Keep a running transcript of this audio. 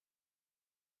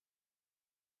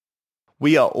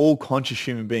we are all conscious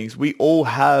human beings. We all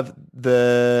have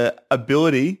the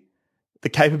ability, the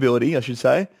capability, I should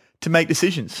say, to make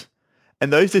decisions.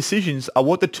 And those decisions are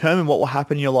what determine what will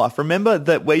happen in your life. Remember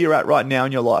that where you're at right now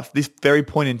in your life, this very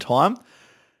point in time,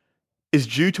 is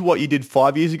due to what you did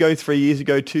 5 years ago, 3 years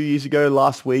ago, 2 years ago,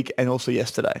 last week, and also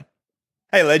yesterday.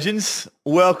 Hey legends,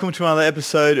 welcome to another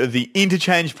episode of the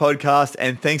Interchange podcast,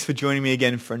 and thanks for joining me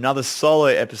again for another solo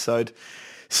episode.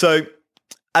 So,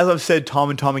 as I've said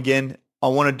time and time again, I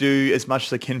want to do as much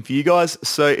as I can for you guys.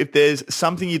 So if there's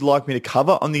something you'd like me to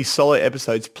cover on these solo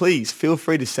episodes, please feel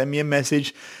free to send me a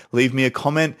message, leave me a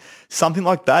comment, something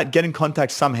like that. Get in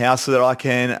contact somehow so that I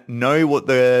can know what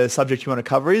the subject you want to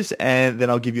cover is, and then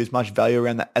I'll give you as much value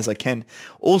around that as I can.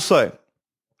 Also,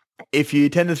 if you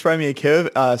tend to throw me a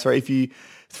curveball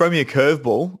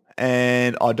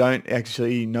and I don't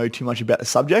actually know too much about the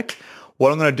subject, what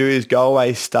I'm going to do is go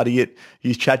away, study it,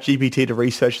 use ChatGPT to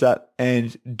research that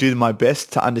and do my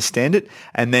best to understand it,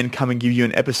 and then come and give you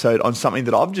an episode on something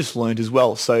that I've just learned as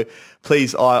well. So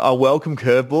please, I welcome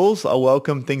curveballs. I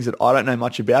welcome things that I don't know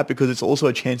much about, because it's also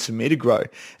a chance for me to grow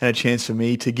and a chance for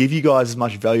me to give you guys as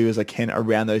much value as I can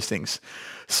around those things.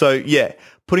 So yeah,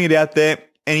 putting it out there.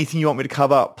 Anything you want me to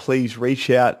cover, please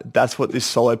reach out. That's what this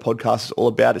solo podcast is all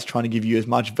about. It's trying to give you as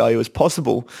much value as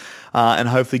possible, and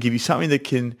hopefully give you something that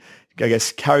can, I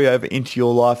guess, carry over into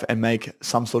your life and make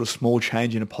some sort of small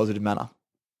change in a positive manner.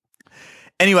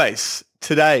 Anyways,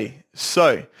 today,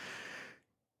 so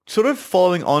sort of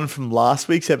following on from last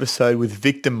week's episode with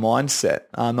victim mindset.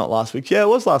 Not last week's. Yeah, it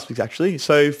was last week's actually.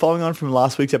 So following on from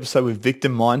last week's episode with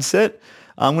victim mindset,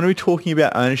 I'm going to be talking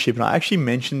about ownership, and I actually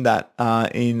mentioned that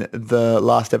in the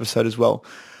last episode as well.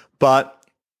 But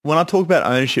when I talk about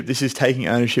ownership, this is taking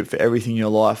ownership for everything in your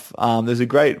life. There's a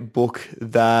great book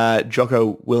that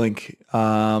Jocko Willink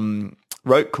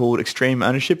wrote called Extreme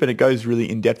Ownership, and it goes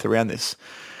really in depth around this.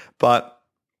 But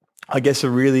I guess a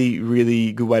really,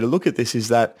 really good way to look at this is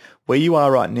that where you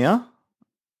are right now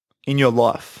in your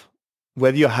life,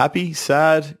 whether you're happy,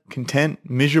 sad, content,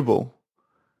 miserable,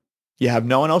 you have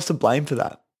no one else to blame for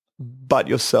that but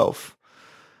yourself.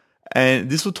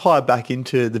 And this will tie back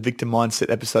into the victim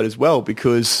mindset episode as well,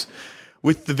 because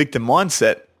with the victim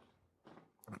mindset,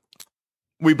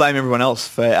 we blame everyone else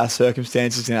for our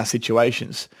circumstances and our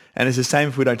situations. And it's the same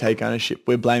if we don't take ownership.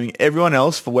 We're blaming everyone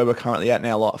else for where we're currently at in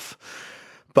our life.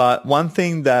 But one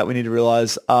thing that we need to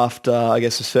realize after, I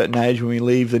guess, a certain age, when we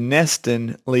leave the nest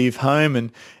and leave home and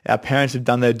our parents have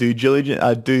done their due diligence,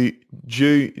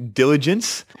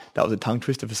 that was a tongue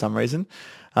twister for some reason.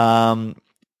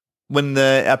 When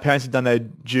our parents have done their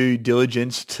due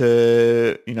diligence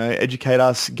to, educate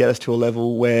us, get us to a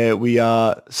level where we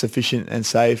are sufficient and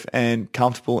safe and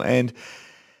comfortable and,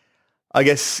 I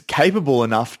guess, capable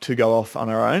enough to go off on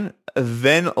our own,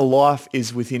 then life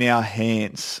is within our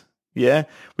hands. Yeah,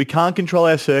 we can't control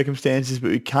our circumstances,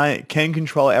 but we can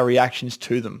control our reactions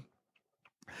to them.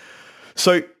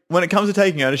 So when it comes to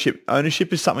taking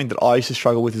ownership is something that I used to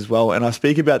struggle with as well. And I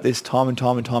speak about this time and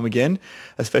time and time again,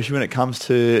 especially when it comes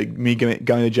to me going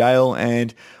to jail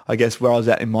and I guess where I was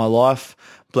at in my life,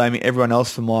 blaming everyone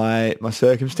else for my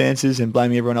circumstances and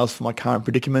blaming everyone else for my current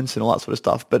predicaments and all that sort of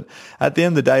stuff. But at the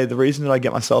end of the day, the reason that I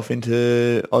get myself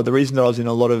into, or the reason that I was in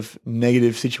a lot of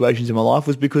negative situations in my life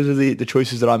was because of the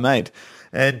choices that I made.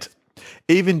 And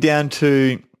even down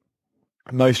to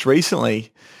most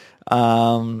recently,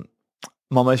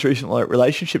 my most recent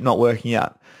relationship not working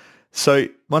out. So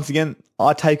once again,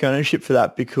 I take ownership for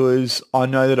that because I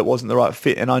know that it wasn't the right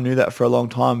fit, and I knew that for a long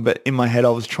time. But in my head, I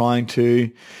was trying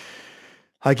to,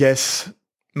 I guess,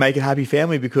 make a happy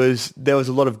family because there was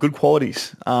a lot of good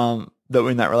qualities that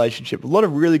were in that relationship. A lot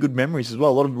of really good memories as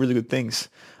well, a lot of really good things.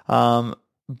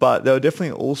 But there were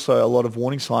definitely also a lot of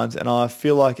warning signs, and I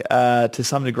feel like to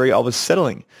some degree I was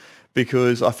settling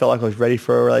because I felt like I was ready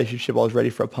for a relationship, I was ready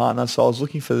for a partner, so I was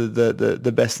looking for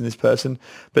the best in this person.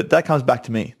 But that comes back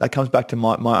to me. That comes back to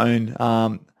my own,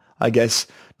 I guess,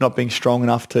 not being strong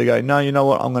enough to go, no, you know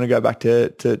what, I'm going to go back to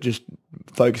just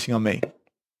focusing on me.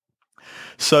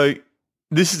 So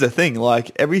this is the thing,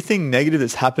 like everything negative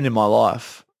that's happened in my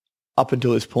life up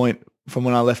until this point from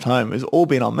when I left home has all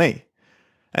been on me.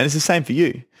 And it's the same for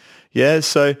you. Yeah.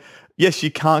 So yes,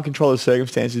 you can't control the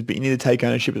circumstances, but you need to take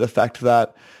ownership of the fact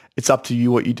that it's up to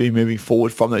you what you do moving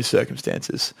forward from those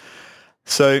circumstances.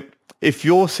 So if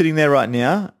you're sitting there right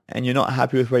now and you're not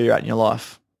happy with where you're at in your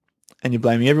life and you're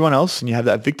blaming everyone else and you have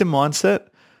that victim mindset,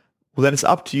 well, then it's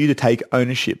up to you to take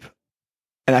ownership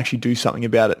and actually do something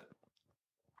about it.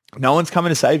 No one's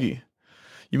coming to save you.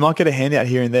 You might get a handout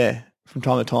here and there from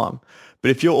time to time,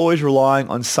 but if you're always relying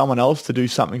on someone else to do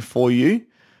something for you,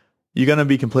 you're going to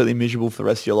be completely miserable for the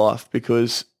rest of your life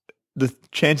because the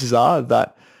chances are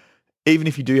that even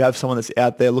if you do have someone that's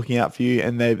out there looking out for you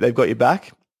and they've got your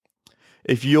back,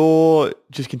 if you're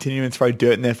just continuing to throw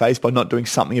dirt in their face by not doing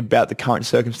something about the current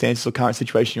circumstances or current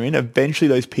situation you're in, eventually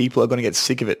those people are going to get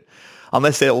sick of it,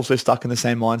 unless they're also stuck in the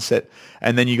same mindset.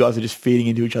 And then you guys are just feeding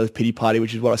into each other's pity party,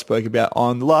 which is what I spoke about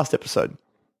on the last episode.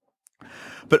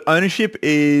 But ownership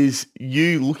is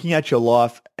you looking at your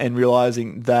life and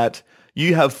realizing that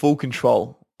you have full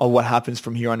control of what happens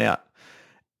from here on out.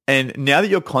 And now that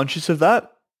you're conscious of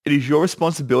that, it is your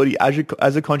responsibility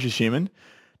as a conscious human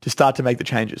to start to make the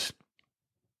changes.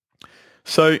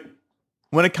 So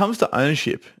when it comes to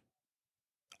ownership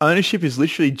is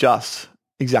literally just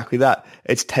exactly that.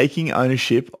 It's taking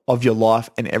ownership of your life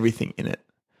and everything in it.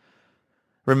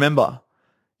 Remember,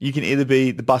 you can either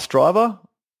be the bus driver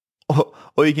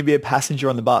or you can be a passenger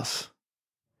on the bus.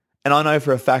 And I know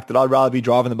for a fact that I'd rather be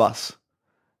driving the bus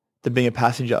than being a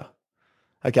passenger.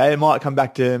 Okay, it might come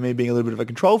back to me being a little bit of a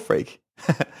control freak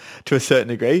to a certain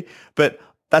degree, but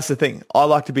that's the thing. I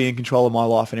like to be in control of my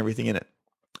life and everything in it.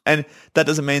 And that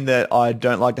doesn't mean that I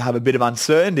don't like to have a bit of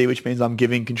uncertainty, which means I'm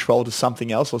giving control to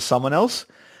something else or someone else.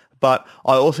 But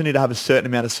I also need to have a certain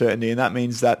amount of certainty, and that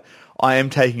means that I am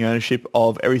taking ownership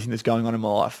of everything that's going on in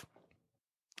my life.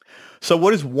 So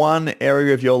what is one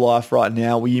area of your life right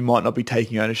now where you might not be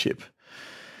taking ownership?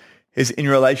 Is it in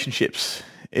relationships?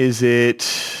 Is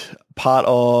it part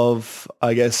of,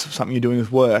 I guess, something you're doing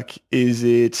with work? Is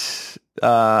it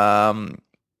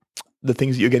the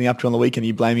things that you're getting up to on the weekend,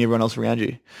 you're blaming everyone else around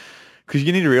you? Because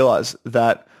you need to realize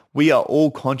that we are all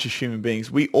conscious human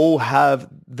beings. We all have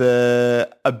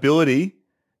the ability,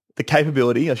 the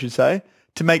capability, I should say,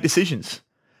 to make decisions.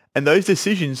 And those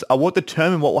decisions are what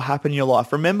determine what will happen in your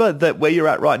life. Remember that where you're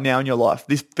at right now in your life,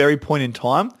 this very point in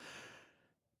time,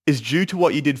 is due to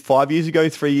what you did 5 years ago,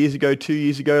 3 years ago, 2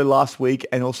 years ago, last week,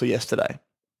 and also yesterday.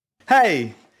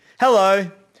 Hey,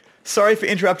 hello. Sorry for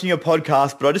interrupting your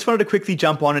podcast, but I just wanted to quickly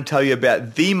jump on and tell you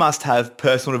about the must-have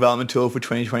personal development tool for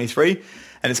 2023,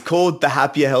 and it's called the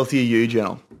Happier, Healthier You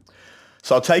Journal.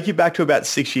 So I'll take you back to about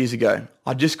 6 years ago.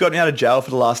 I'd just gotten out of jail for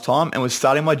the last time and was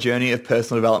starting my journey of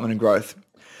personal development and growth.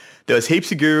 There was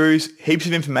heaps of gurus, heaps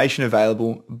of information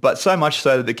available, but so much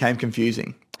so that it became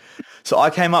confusing. So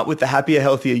I came up with the Happier,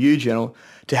 Healthier You Journal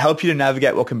to help you to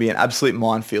navigate what can be an absolute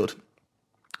minefield.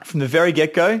 From the very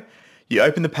get-go, you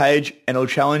open the page and it'll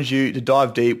challenge you to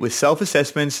dive deep with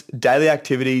self-assessments, daily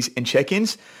activities, and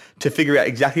check-ins to figure out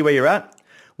exactly where you're at,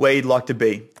 where you'd like to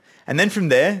be. And then from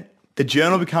there, the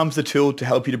journal becomes the tool to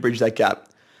help you to bridge that gap.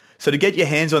 So to get your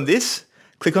hands on this,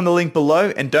 click on the link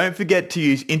below and don't forget to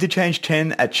use Interchange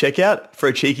 10 at checkout for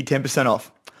a cheeky 10%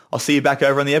 off. I'll see you back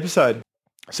over on the episode.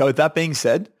 So with that being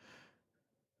said,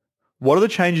 what are the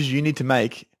changes you need to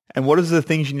make, and what are the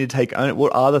things you need to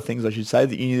what are the things I should say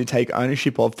that you need to take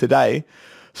ownership of today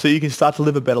so you can start to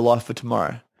live a better life for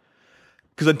tomorrow?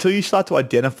 Because until you start to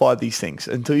identify these things,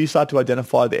 until you start to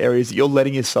identify the areas that you're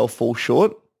letting yourself fall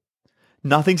short,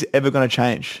 nothing's ever going to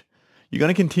change. You're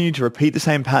going to continue to repeat the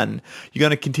same pattern. You're going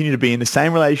to continue to be in the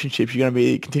same relationships. You're going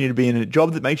to continue to be in a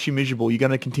job that makes you miserable. You're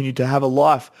going to continue to have a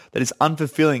life that is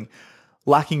unfulfilling,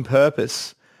 lacking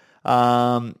purpose,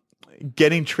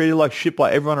 getting treated like shit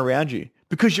by everyone around you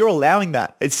because you're allowing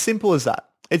that. It's simple as that.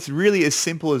 It's really as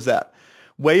simple as that.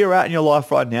 Where you're at in your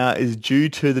life right now is due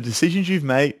to the decisions you've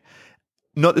made,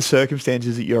 not the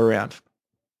circumstances that you're around.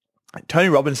 Tony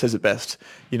Robbins says it best.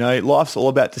 You know, life's all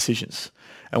about decisions.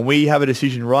 And we have a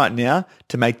decision right now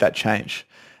to make that change.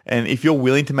 And if you're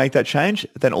willing to make that change,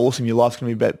 then awesome, your life's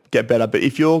going to get better. But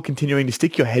if you're continuing to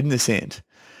stick your head in the sand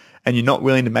and you're not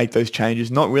willing to make those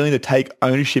changes, not willing to take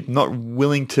ownership, not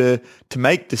willing to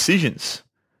make decisions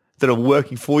that are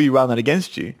working for you rather than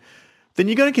against you, then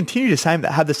you're going to continue to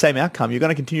have the same outcome. You're going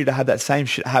to continue to have that same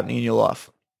shit happening in your life.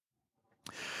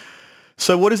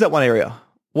 So what is that one area?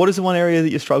 What is the one area that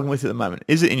you're struggling with at the moment?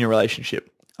 Is it in your relationship?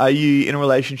 Are you in a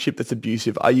relationship that's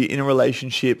abusive? Are you in a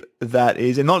relationship that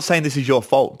is, and not saying this is your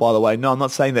fault, by the way. No, I'm not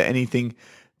saying that anything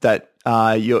that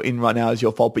you're in right now is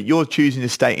your fault, but you're choosing to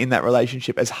stay in that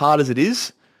relationship as hard as it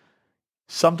is.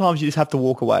 Sometimes you just have to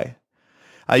walk away.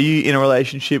 Are you in a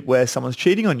relationship where someone's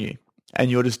cheating on you and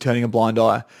you're just turning a blind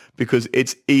eye because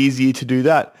it's easier to do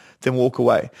that than walk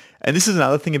away? And this is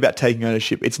another thing about taking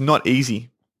ownership. It's not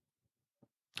easy.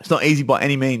 It's not easy by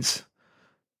any means.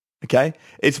 Okay?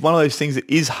 It's one of those things that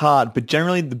is hard, but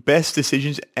generally the best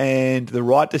decisions and the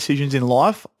right decisions in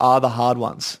life are the hard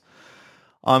ones.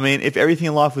 I mean, if everything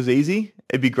in life was easy,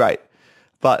 it'd be great.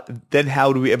 But then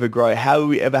how do we ever grow? How do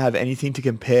we ever have anything to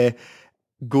compare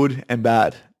good and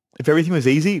bad? If everything was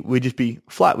easy, we'd just be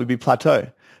flat. We'd be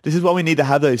plateau. This is why we need to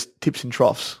have those tips and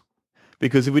troughs,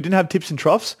 Because if we didn't have tips and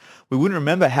troughs, we wouldn't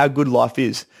remember how good life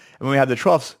is. And when we have the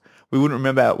troughs, we wouldn't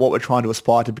remember what we're trying to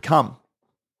aspire to become.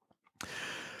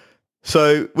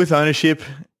 So with ownership,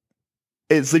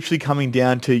 it's literally coming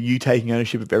down to you taking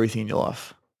ownership of everything in your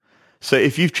life. So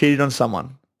if you've cheated on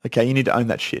someone, okay, you need to own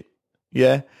that shit.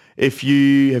 Yeah? If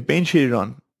you have been cheated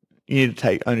on, you need to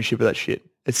take ownership of that shit.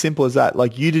 It's simple as that.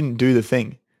 Like, you didn't do the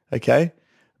thing, okay?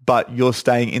 But you're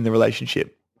staying in the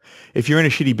relationship. If you're in a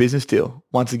shitty business deal,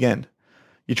 once again,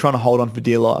 you're trying to hold on for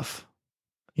dear life.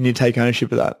 You need to take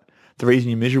ownership of that. The reason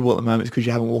you're miserable at the moment is because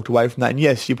you haven't walked away from that. And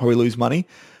yes, you probably lose money,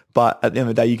 but at the end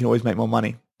of the day, you can always make more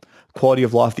money. Quality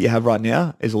of life that you have right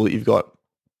now is all that you've got.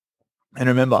 And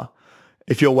remember,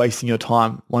 if you're wasting your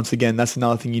time, once again, that's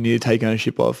another thing you need to take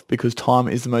ownership of, because time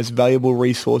is the most valuable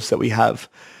resource that we have.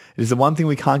 It is the one thing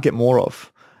we can't get more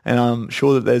of. And I'm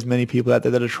sure that there's many people out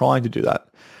there that are trying to do that.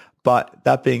 But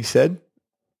that being said,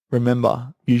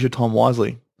 remember, use your time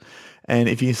wisely. And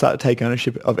if you can start to take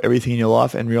ownership of everything in your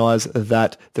life and realize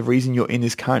that the reason you're in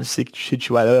this current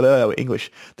situation,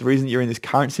 the reason you're in this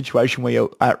current situation where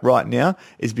you're at right now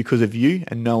is because of you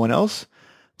and no one else,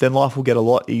 then life will get a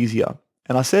lot easier.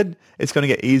 And I said it's going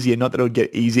to get easier, not that it'll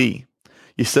get easy.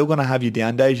 You're still going to have your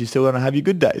down days. You're still going to have your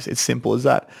good days. It's simple as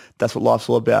that. That's what life's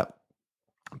all about.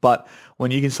 But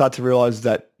when you can start to realize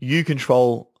that you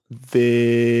control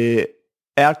the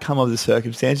outcome of the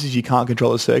circumstances, you can't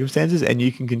control the circumstances, and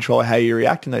you can control how you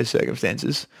react in those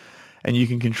circumstances, and you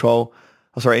can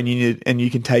and you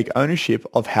can take ownership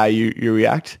of how you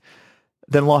react,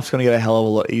 then life's going to get a hell of a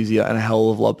lot easier and a hell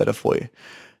of a lot better for you.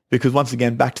 Because once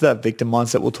again, back to that victim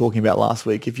mindset we were talking about last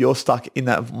week, if you're stuck in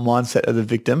that mindset of the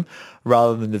victim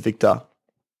rather than the victor,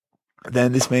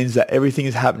 then this means that everything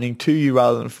is happening to you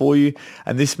rather than for you.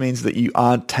 And this means that you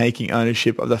aren't taking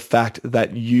ownership of the fact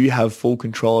that you have full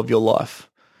control of your life.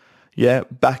 Yeah,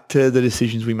 back to the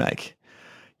decisions we make.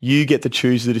 You get to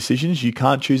choose the decisions. You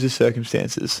can't choose the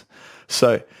circumstances.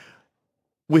 So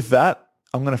with that,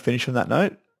 I'm going to finish on that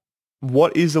note.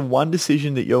 What is the one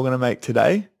decision that you're going to make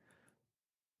today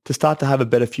to start to have a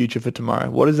better future for tomorrow?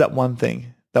 What is that one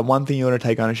thing? That one thing you want to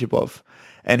take ownership of?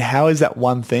 And how is that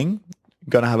one thing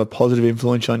going to have a positive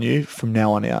influence on you from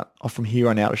now on out, or from here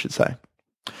on out, I should say.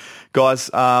 Guys,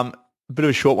 a bit of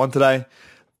a short one today,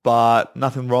 but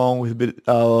nothing wrong with a bit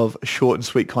of short and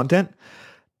sweet content.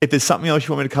 If there's something else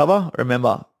you want me to cover,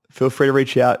 remember, feel free to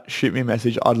reach out, shoot me a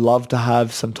message. I'd love to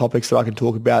have some topics that I can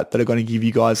talk about that are going to give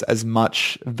you guys as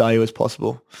much value as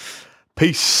possible.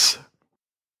 Peace.